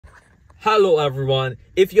Hello everyone.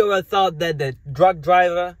 If you ever thought that the truck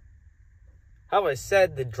driver, how I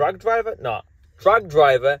said the truck driver? No, truck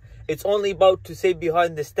driver, it's only about to sit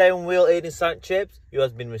behind the steering wheel eating some chips, you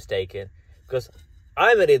have been mistaken. Because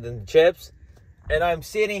I'm eating the chips and I'm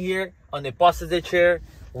sitting here on the passenger chair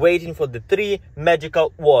waiting for the 3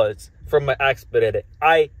 magical words from my expert.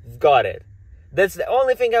 I got it. That's the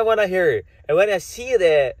only thing I want to hear. And when I see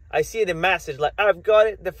the message like I've got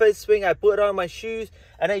it, the first thing I put on my shoes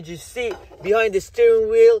and I just sit behind the steering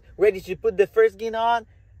wheel ready to put the first gear on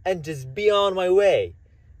and just be on my way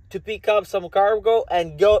to pick up some cargo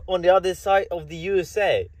and go on the other side of the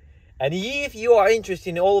USA. And if you are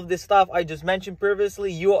interested in all of this stuff I just mentioned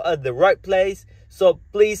previously, you are at the right place. So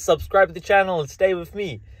please subscribe to the channel and stay with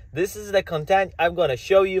me. This is the content I'm gonna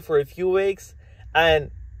show you for a few weeks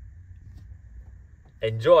and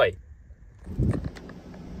enjoy.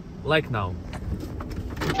 Like now.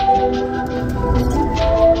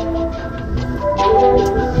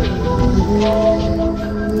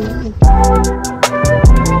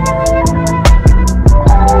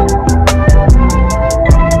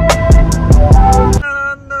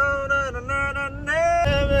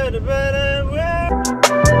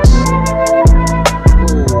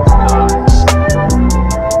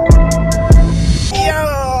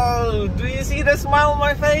 Yo, do you see the smile on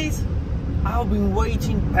my face? I've been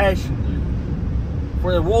waiting patiently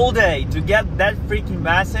for the whole day to get that freaking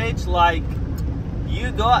message. Like,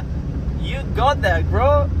 you got that,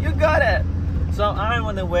 bro. You got it. So I'm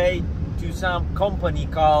on the way to some company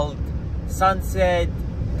called Sunset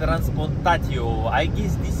Transportatio. I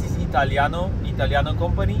guess this is Italiano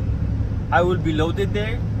company. I will be loaded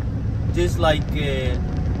there. Just like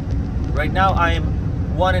right now, I am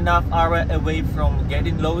 1.5 hours away from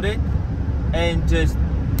getting loaded, and just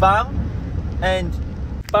bam. And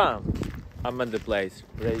bam, I'm at the place,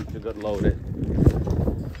 ready to get loaded.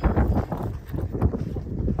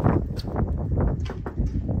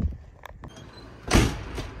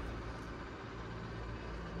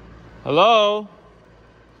 Hello?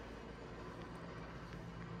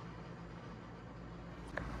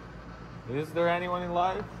 Is there anyone in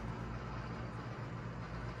life?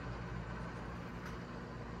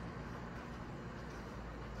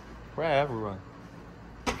 Where everyone?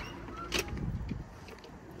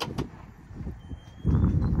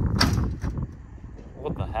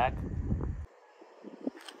 What the heck?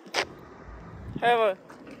 Have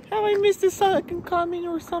I missed a second coming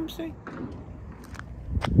or something?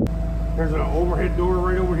 There's an overhead door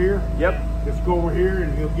right over here. Yep. Just go over here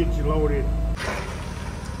and he'll get you loaded.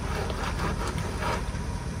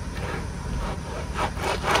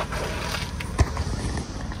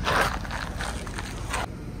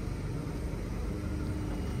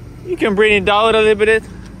 You can bring it down a little bit.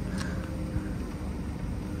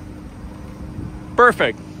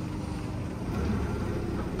 Perfect.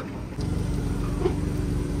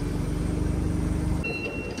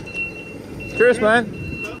 Cheers, man.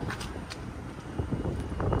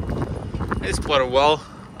 It's quite well.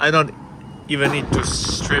 I don't even need to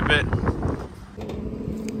strip it.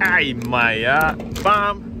 Ay, Maya.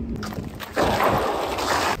 Bam.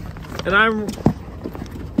 And I'm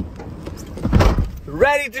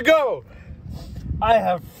ready to go. I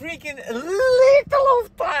have freaking little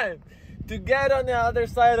of time to get on the other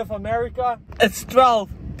side of America. It's 12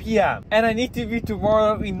 p.m. and I need to be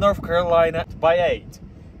tomorrow in North Carolina by 8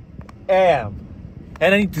 a.m.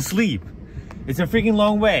 and I need to sleep. It's a freaking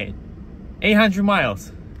long way, 800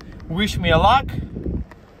 miles. Wish me a luck.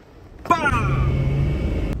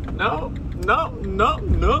 Bam! No,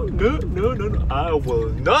 I will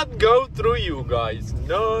not go through you guys.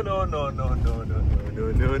 No.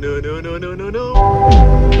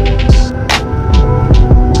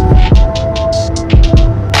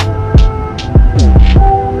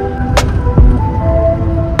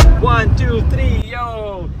 1, 2, 3,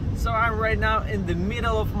 yo! So I'm right now in the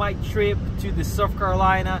middle of my trip to the South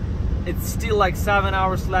Carolina. It's still like 7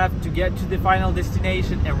 hours left to get to the final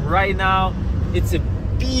destination, and right now it's a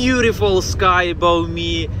beautiful sky above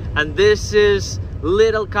me, and this is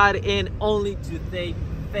little cut in only to say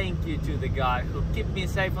thank you to the guy who keep me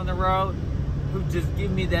safe on the road, who just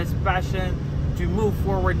give me this passion to move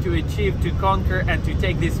forward, to achieve, to conquer, and to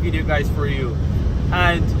take this video guys for you.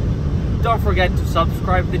 And don't forget to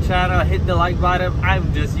subscribe to the channel, hit the like button.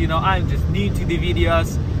 I'm just new to the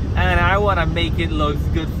videos and I want to make it look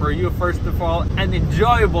good for you first of all, and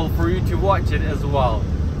enjoyable for you to watch it as well.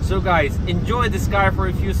 So guys, enjoy the sky for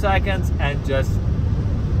a few seconds and just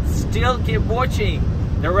still keep watching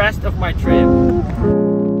the rest of my trip.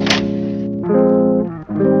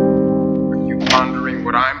 Are you pondering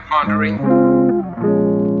what I'm pondering?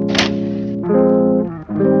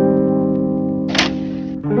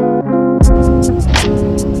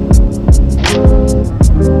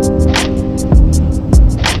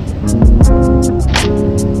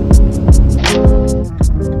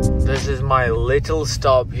 little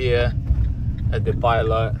stop here at the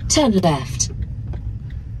pilot. Turn left.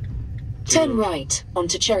 Turn right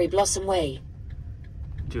onto Cherry Blossom Way.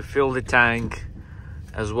 To fill the tank,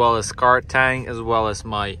 as well as car tank, as well as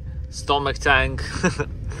my stomach tank.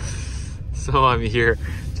 So I'm here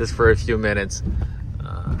just for a few minutes.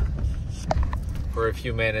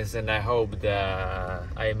 And I hope that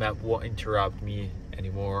IMAP won't interrupt me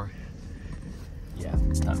anymore. Yeah,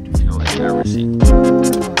 it's time to feel like everything.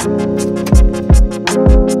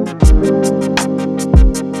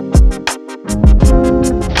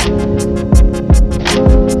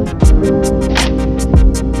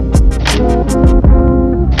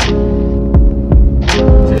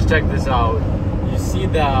 Just check this out. You see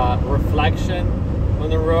the reflection on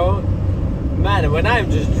the road? Man, when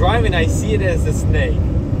I'm just driving, I see it as a snake.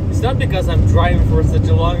 It's not because I'm driving for such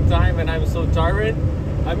a long time and I'm so tired.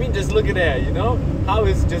 I mean, just look at that, you know? How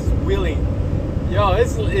it's just wheeling. Yo,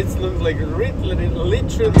 it looks like literally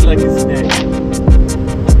like a snake.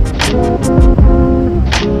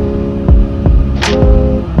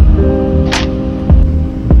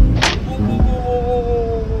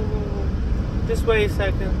 Just wait a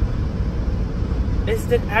second. Is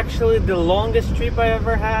that actually the longest trip I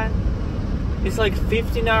ever had? It's like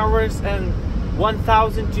 15 hours and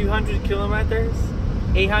 1,200 kilometers,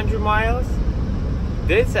 800 miles.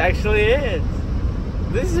 This actually is.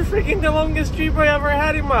 This is freaking the longest trip I ever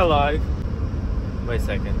had in my life. Wait a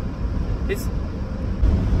second. Is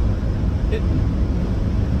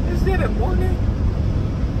it a morning?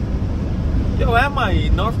 Yo, am I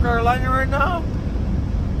in North Carolina right now?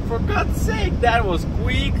 For God's sake, that was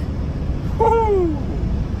quick. Woo!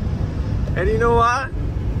 And you know what?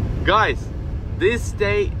 Guys, this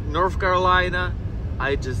state, North Carolina,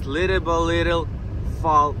 I just little by little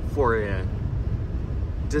fall for it.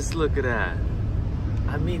 Just look at that.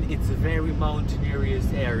 I mean, it's a very mountainous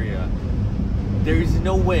area. There is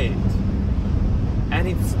no wind.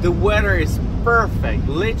 And the weather is perfect.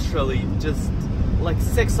 Literally, just like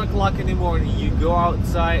 6 o'clock in the morning, you go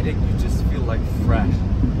outside and you just feel like fresh.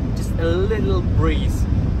 Just a little breeze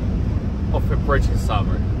of approaching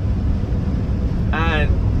summer. And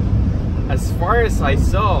as far as I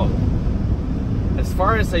saw, as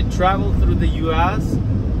far as I traveled through the US,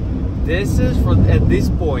 this is, at this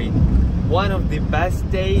point, one of the best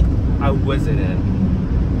days I visited.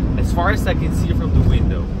 As far as I can see from the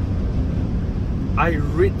window. I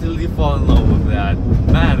really fall in love with that.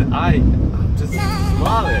 Man, I'm just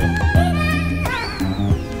smiling.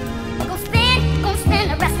 Gonna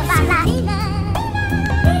spend the rest of my life.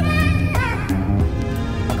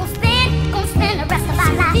 Gonna spend the rest of my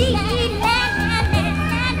life.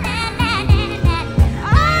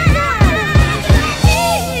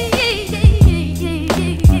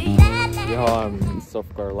 I'm in South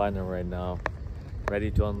Carolina right now,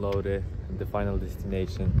 ready to unload it at the final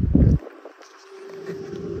destination.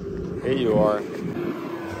 Here you are.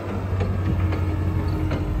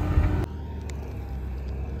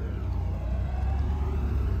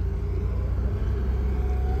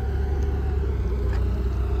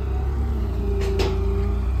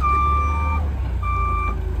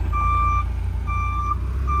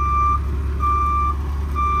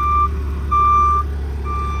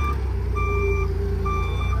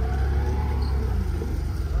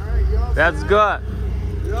 That's good.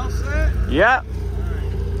 You all set? Yeah.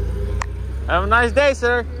 Have a nice day,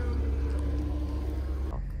 sir.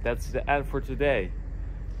 That's the end for today.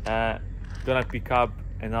 Gonna pick up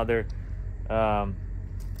another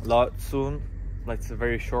lot soon. Like, it's a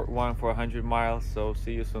very short one for 100 miles. So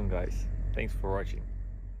see you soon, guys. Thanks for watching.